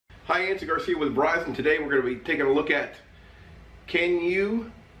Hi, Anthony Garcia with Verizon. Today we're going to be taking a look at, can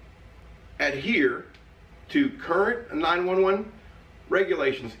you adhere to current 911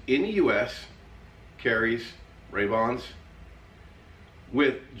 regulations in the U.S., carries, Ray-Bans,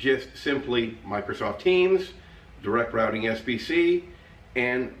 with just simply Microsoft Teams, direct routing SBC,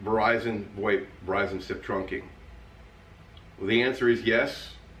 and Verizon VoIP, Verizon SIP trunking? Well, the answer is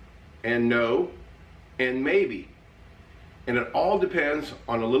yes, and no, and maybe. And it all depends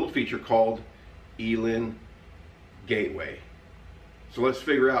on a little feature called E911 Gateway. So let's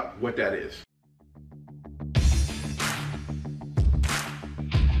figure out what that is.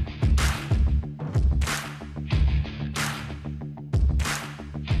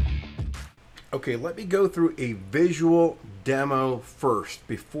 Okay, let me go through a visual demo first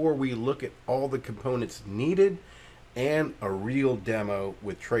before we look at all the components needed and a real demo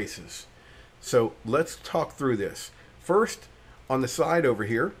with traces. So let's talk through this. First, on the side over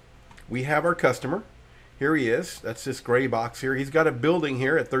here, we have our customer. Here he is. That's this gray box here. He's got a building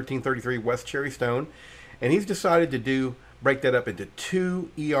here at 1333 West Cherry Stone, and he's decided to break that up into 2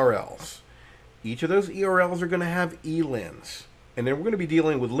 ERLs. Each of those ERLs are going to have E911s. And then we're going to be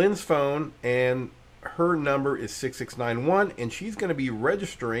dealing with Lynn's phone, and her number is 6691, and she's going to be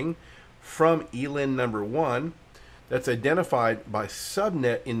registering from E911 number 1 that's identified by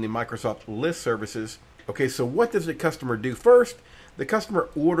subnet in the Microsoft list services. Okay, so what does the customer do? First, the customer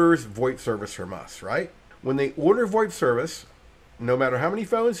orders VoIP service from us, right? When they order VoIP service, no matter how many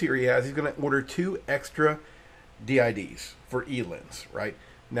phones here he has, he's going to order 2 extra DIDs for E911s, right?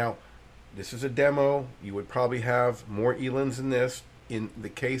 Now, this is a demo. You would probably have more E911s than this. In the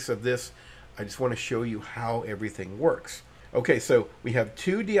case of this, I just want to show you how everything works. Okay, so we have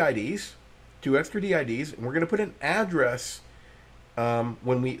 2 DIDs, 2 extra DIDs, and we're going to put an address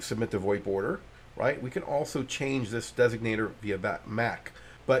when we submit the VoIP order. Right? We can also change this designator via that MAC.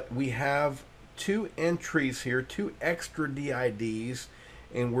 But we have 2 entries here, 2 extra DIDs,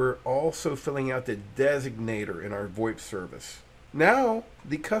 and we're also filling out the designator in our VoIP service. Now,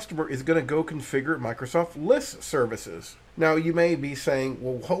 the customer is going to go configure Microsoft list services. Now, you may be saying,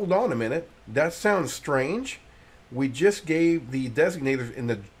 well, hold on a minute. That sounds strange. We just gave the designators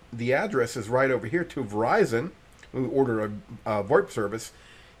in the addresses right over here to Verizon when we order a VoIP service.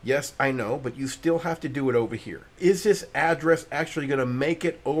 Yes, I know, but you still have to do it over here. Is this address actually going to make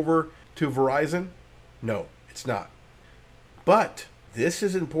it over to Verizon? No, it's not. But this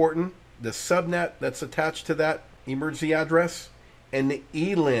is important. The subnet that's attached to that emergency address and the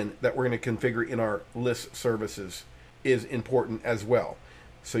E911 that we're going to configure in our list services is important as well.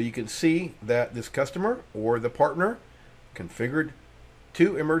 So you can see that this customer or the partner configured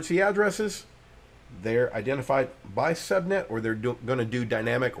 2 emergency addresses. They're identified by subnet, or they're going to do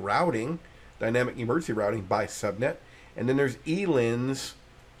dynamic routing, dynamic emergency routing by subnet. And then there's E911s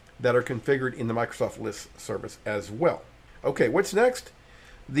that are configured in the Microsoft list service as well. Okay, what's next?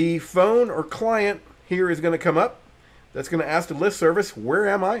 The phone or client here is going to come up. That's going to ask the list service, where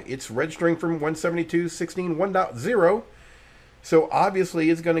am I? It's registering from 172.16.1.0. So obviously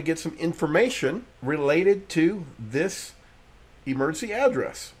it's going to get some information related to this emergency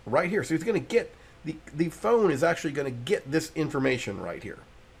address right here. So it's going to get the phone is actually going to get this information right here.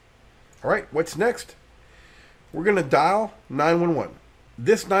 All right, what's next? We're going to dial 911.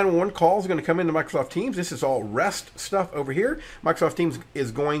 This 911 call is going to come into Microsoft Teams. This is all REST stuff over here. Microsoft Teams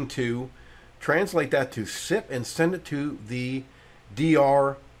is going to translate that to SIP and send it to the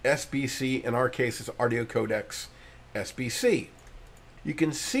DR SBC. In our case, it's audio codecs SBC. You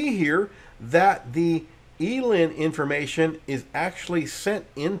can see here that the E911 information is actually sent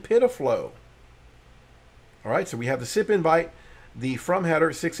in Pitaflow. All right, so we have the SIP invite, the from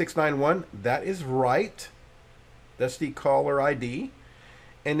header 6691. That is right. That's the caller ID.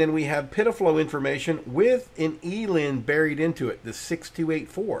 And then we have Pitaflow information with an E911 buried into it, the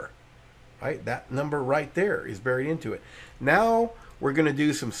 6284. Right, that number right there is buried into it. Now we're going to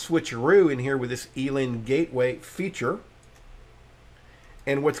do some switcheroo in here with this E911 Gateway feature.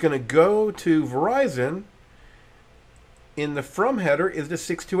 And what's going to go to Verizon in the from header is the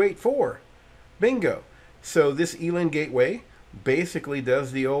 6284. Bingo. So this E911 Gateway basically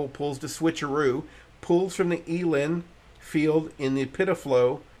does the old pulls the switcheroo, pulls from the E911 field in the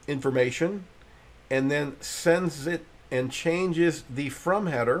Pitaflow information, and then sends it and changes the from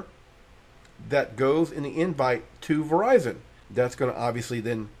header that goes in the invite to Verizon. That's going to obviously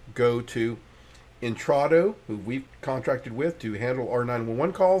then go to Intrado, who we've contracted with to handle our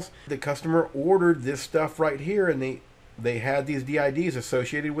 911 calls. The customer ordered this stuff right here, and they had these DIDs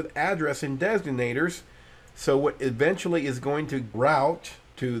associated with address and designators. So what eventually is going to route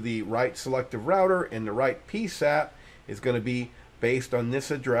to the right selective router and the right PSAT is going to be based on this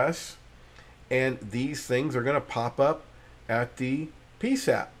address, and these things are going to pop up at the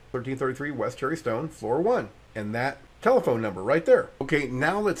PSAP, 1333 West Cherry Stone, floor 1, and that telephone number right there. Okay,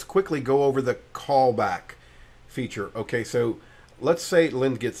 now let's quickly go over the callback feature. Okay, so let's say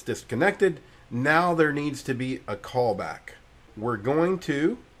Lynn gets disconnected. Now there needs to be a callback. We're going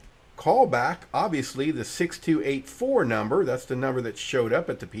to call back, obviously, the 6284 number. That's the number that showed up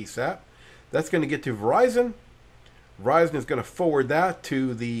at the PSAP. That's going to get to Verizon. Verizon is going to forward that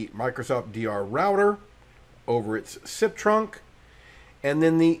to the Microsoft DR router over its SIP trunk. And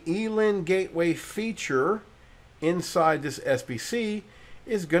then the ELIN gateway feature inside this SBC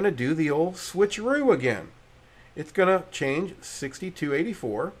is going to do the old switcheroo again. It's going to change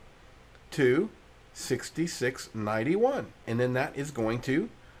 6284 to 6691. And then that is going to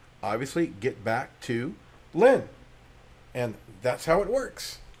obviously get back to Lynn. And that's how it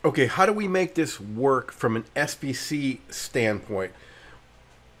works. Okay, how do we make this work from an SBC standpoint?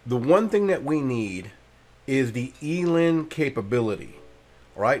 The one thing that we need is the ELIN capability.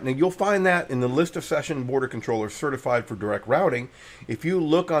 All right, now you'll find that in the list of session border controllers certified for direct routing. If you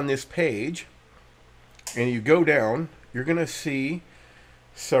look on this page and you go down, you're going to see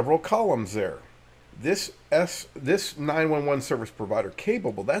several columns there. This 911 service provider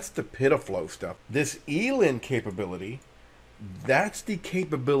capable, that's the PIDA-flow stuff. This ELIN capability, that's the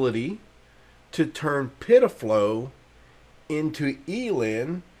capability to turn PIDA-flow into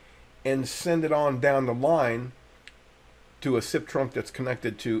ELIN and send it on down the line to a SIP trunk that's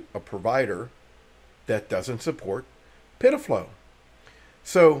connected to a provider that doesn't support PIDA-flow.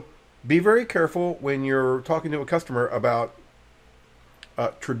 So be very careful when you're talking to a customer about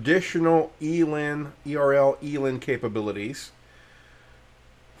traditional ELIN, ERL, ELIN capabilities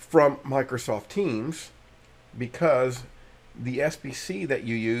from Microsoft Teams, because the SBC that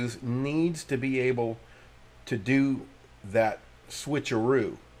you use needs to be able to do that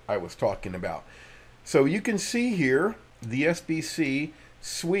switcheroo I was talking about. So you can see here the SBC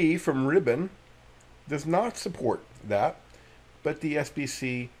SWI from Ribbon does not support that, but the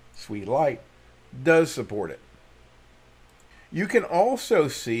SBC SWI Lite does support it. You can also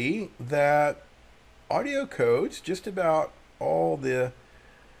see that audio codes, just about all the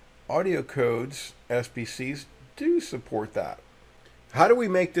audio codes SBCs do support that. How do we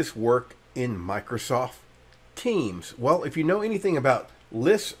make this work in Microsoft Teams? Well, if you know anything about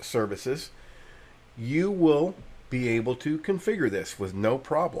list services, you will be able to configure this with no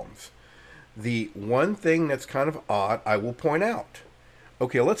problems. The one thing that's kind of odd, I will point out.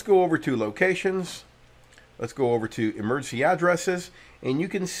 Okay, let's go over to locations. Let's go over to emergency addresses, and you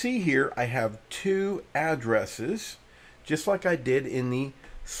can see here I have 2 addresses, just like I did in the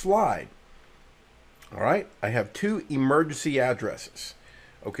slide. All right, I have 2 emergency addresses.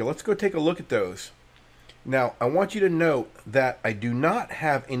 Okay, let's go take a look at those. Now, I want you to note that I do not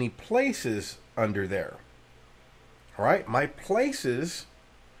have any places under there. All right, my places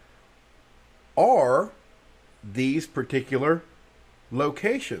are these particular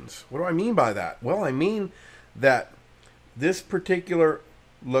locations. What do I mean by that? Well, I mean that this particular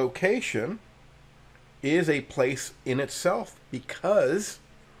location is a place in itself because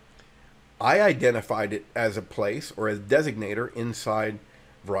I identified it as a place or as a designator inside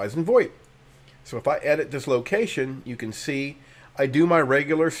Verizon VoIP. So if I edit this location, you can see I do my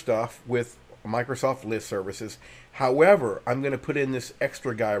regular stuff with Microsoft List Services. However, I'm going to put in this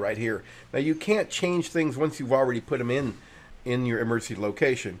extra guy right here. Now, you can't change things once you've already put them in your emergency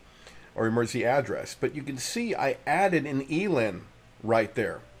location or emergency address, but you can see I added an ELIN right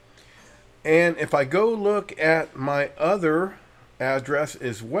there. And if I go look at my other address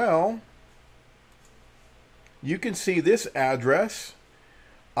as well, you can see this address.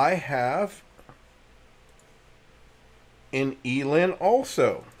 I have an ELIN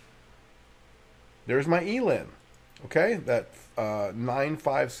also. There's my ELIN. Okay, that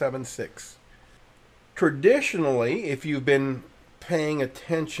 9576. Traditionally, if you've been paying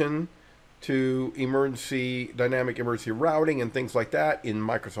attention to dynamic emergency routing and things like that in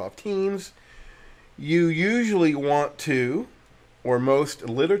Microsoft Teams, you usually want to, or most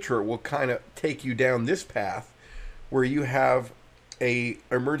literature will kind of take you down this path where you have a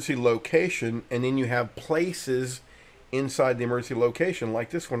emergency location and then you have places inside the emergency location like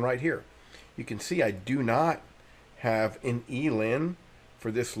this one right here. You can see I do not have an ELIN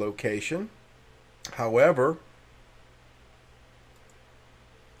for this location. However,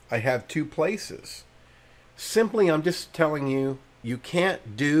 I have 2 places. Simply, I'm just telling you, you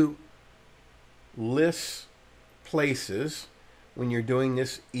can't do list places when you're doing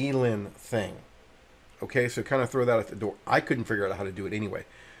this ELIN thing. Okay, so kind of throw that at the door. I couldn't figure out how to do it anyway.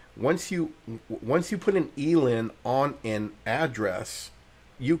 once you put an ELIN on an address,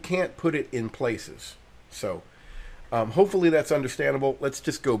 you can't put it in places. So hopefully that's understandable. Let's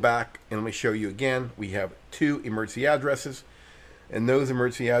just go back and let me show you again. We have 2 emergency addresses, and those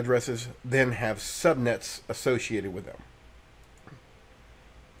emergency addresses then have subnets associated with them.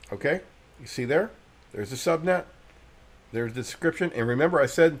 Okay, you see there? There's the subnet. There's the description. And remember I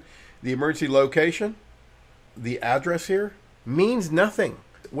said the emergency location, the address here, means nothing.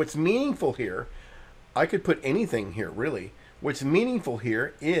 What's meaningful here, I could put anything here really. What's meaningful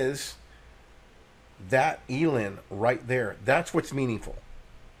here is that ELIN right there. That's what's meaningful.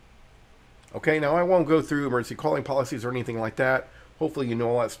 Okay, now I won't go through emergency calling policies or anything like that. Hopefully you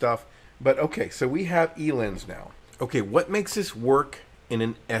know all that stuff. But okay, so we have ELINs now. Okay, what makes this work in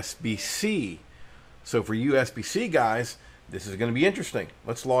an SBC? So for you SBC guys, this is going to be interesting.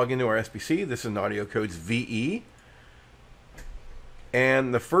 Let's log into our SBC. This is an audio codes VE.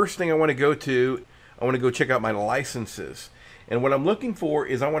 And the first thing I want to go check out my licenses. And what I'm looking for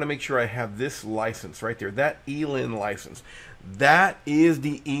is I want to make sure I have this license right there, that ELIN license. That is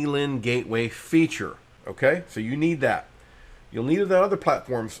the ELIN gateway feature. Okay, so you need that. You'll need it on other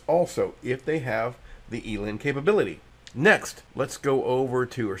platforms also if they have the ELIN capability. Next, let's go over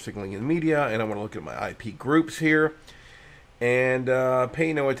to our signaling and media, and I want to look at my IP groups here. And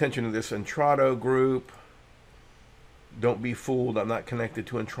pay no attention to this Entrado group. Don't be fooled. I'm not connected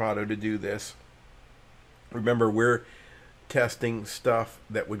to Entrado to do this. Remember, we're testing stuff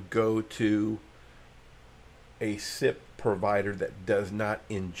that would go to a SIP provider that does not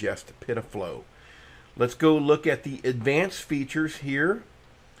ingest Pitaflow. Let's go look at the advanced features here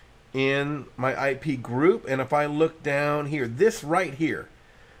in my IP group. And if I look down here, this right here,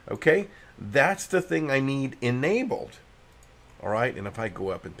 okay, that's the thing I need enabled. All right, and if I go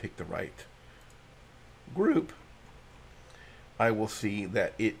up and pick the right group, I will see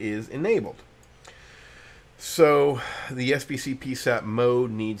that it is enabled. So the SBC PSAP mode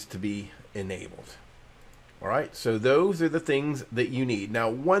needs to be enabled. All right, so those are the things that you need.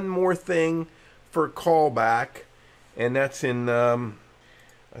 Now, one more thing for callback, and that's in, I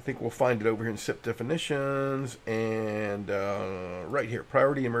think we'll find it over here in SIP definitions, and right here,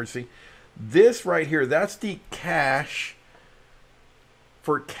 priority emergency. This right here, that's the cache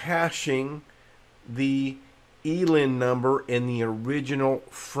for caching the ELIN number in the original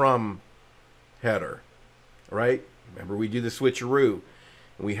from header, right? Remember, we do the switcheroo.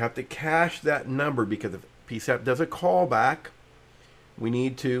 And we have to cache that number because if PSAP does a callback, we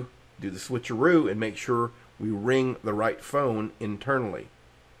need to do the switcheroo and make sure we ring the right phone internally.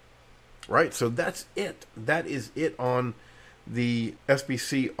 Right, so that's it. That is it on the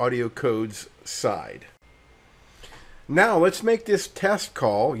SBC audio codes side. Now let's make this test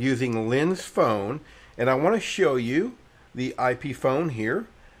call using Lynn's phone, and I want to show you the IP phone here.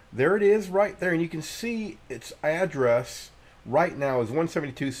 There it is right there, and you can see its address right now is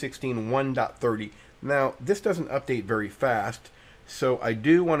 172.16.1.30. Now this doesn't update very fast, so I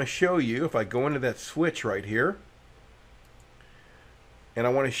do want to show you, if I go into that switch right here, and I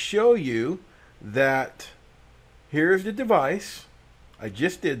want to show you that here's the device. I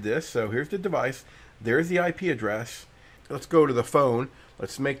just did this, so here's the device. There's the IP address. Let's go to the phone.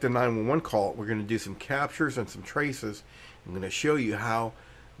 Let's make the 911 call. We're going to do some captures and some traces. I'm going to show you how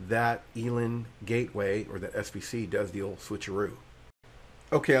that ELIN gateway, or that SBC, does the old switcheroo.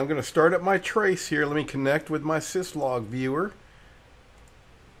 Okay, I'm going to start up my trace here. Let me connect with my syslog viewer.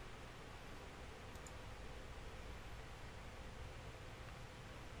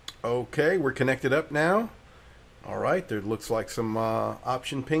 Okay, we're connected up now. All right, there looks like some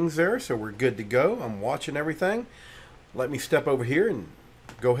option pings there, so we're good to go. I'm watching everything. Let me step over here and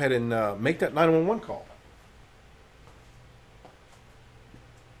go ahead and make that 911 call.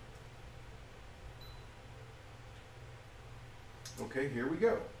 Okay, here we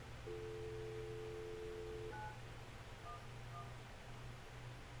go.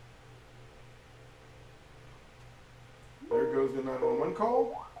 There goes the 911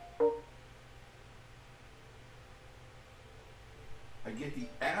 call. I get the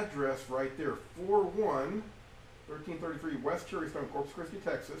address right there, 1333 West Cherrystone, Corpus Christi,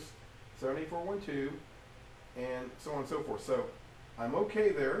 Texas, 78412, and so on and so forth. So I'm okay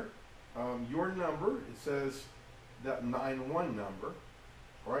there. Your number, it says that 911 number.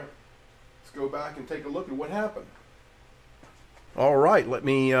 All right, let's go back and take a look at what happened. All right, let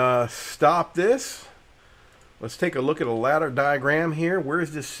me stop this. Let's take a look at a ladder diagram here.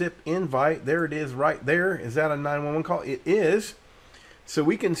 Where's the SIP invite? There it is right there. Is that a 911 call? It is. So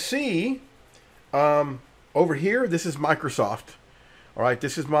we can see over here, this is Microsoft. All right,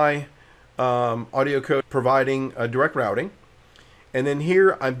 this is my audio code providing direct routing. And then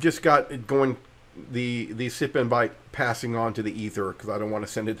here I've just got it going, the SIP invite passing on to the ether because I don't want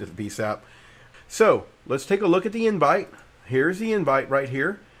to send it to the PSAP. So let's take a look at the invite. Here's the invite right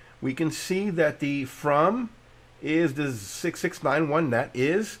here. We can see that the from is the 6691. That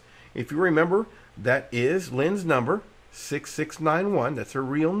is, if you remember, that is Lynn's number, 6691. That's her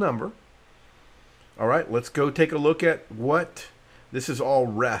real number. All right, let's go take a look at what, this is all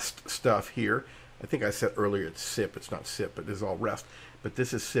REST stuff here. I think I said earlier it's SIP. It's not SIP, but this is all REST. But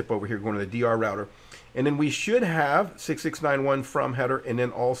this is SIP over here going to the DR router. And then we should have 6691 from header and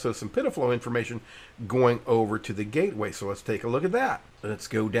then also some PIDFlow information going over to the gateway. So let's take a look at that. Let's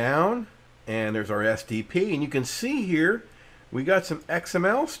go down and there's our SDP. And you can see here we got some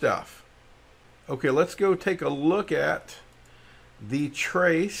XML stuff. Okay, let's go take a look at the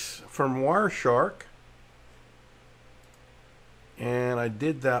trace from Wireshark. And I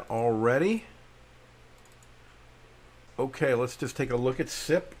did that already. Okay, let's just take a look at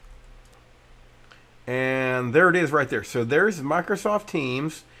SIP. And there it is right there. So there's Microsoft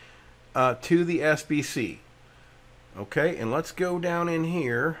Teams to the SBC. Okay, and let's go down in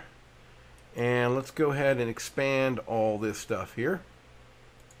here and let's go ahead and expand all this stuff here.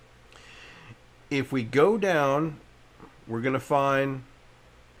 If we go down, we're going to find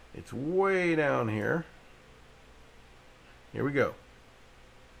it's way down here. Here we go.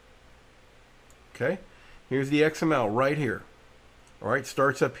 Okay, here's the XML right here. All right,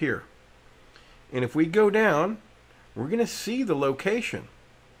 starts up here. And if we go down, we're going to see the location.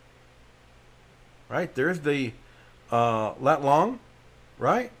 Right, there's the lat long,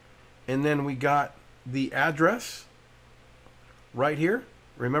 right? And then we got the address right here.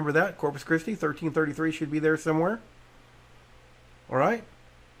 Remember that? Corpus Christi, 1333 should be there somewhere. All right.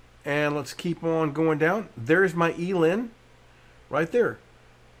 And let's keep on going down. There's my ELIN right there.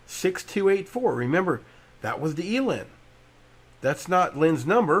 6284. Remember, that was the ELIN. That's not Lynn's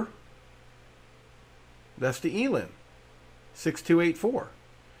number. That's the ELIN. 6284.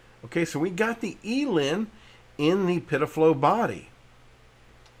 Okay, so we got the ELIN in the PIDFlow body.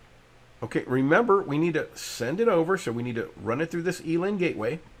 Okay, remember, we need to send it over, so we need to run it through this ELIN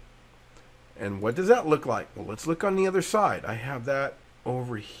gateway. And what does that look like? Well, let's look on the other side. I have that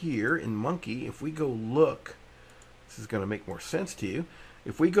over here in Monkey. If we go look, this is going to make more sense to you.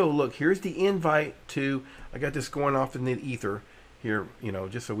 If we go look, here's the invite to, I got this going off in the ether here, you know,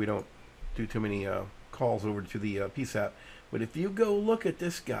 just so we don't do too many calls over to the PSAP. But if you go look at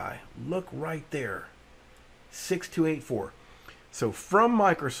this guy, look right there, 6284. So from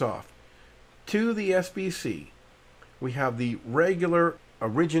Microsoft to the SBC, we have the regular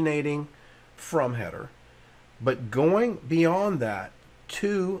originating from header, but going beyond that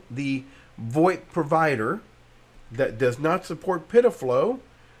to the VoIP provider that does not support PIDFlow,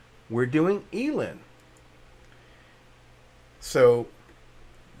 we're doing ELIN. So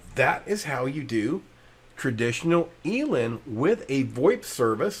that is how you do traditional ELIN with a VoIP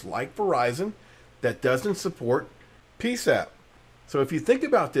service like Verizon that doesn't support PSAP. So if you think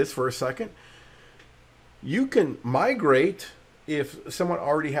about this for a second, you can migrate if someone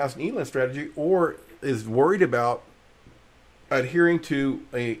already has an ELIN strategy or is worried about adhering to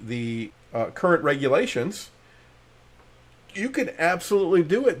the current regulations. You can absolutely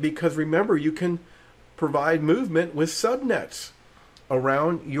do it because remember, you can provide movement with subnets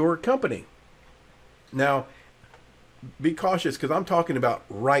around your company. Now, be cautious because I'm talking about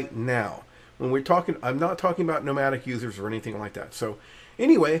right now. When we're talking, I'm not talking about nomadic users or anything like that. So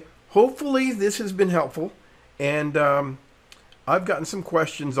anyway, hopefully this has been helpful. And I've gotten some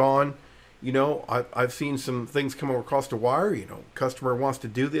questions on, you know, I've seen some things come across the wire. You know, customer wants to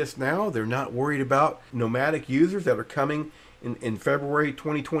do this now. They're not worried about nomadic users that are coming in February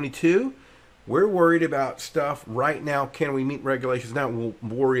 2022. We're worried about stuff right now. Can we meet regulations now? We'll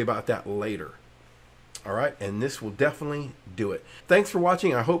worry about that later. All right, and this will definitely do it. Thanks for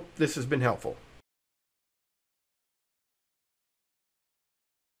watching. I hope this has been helpful.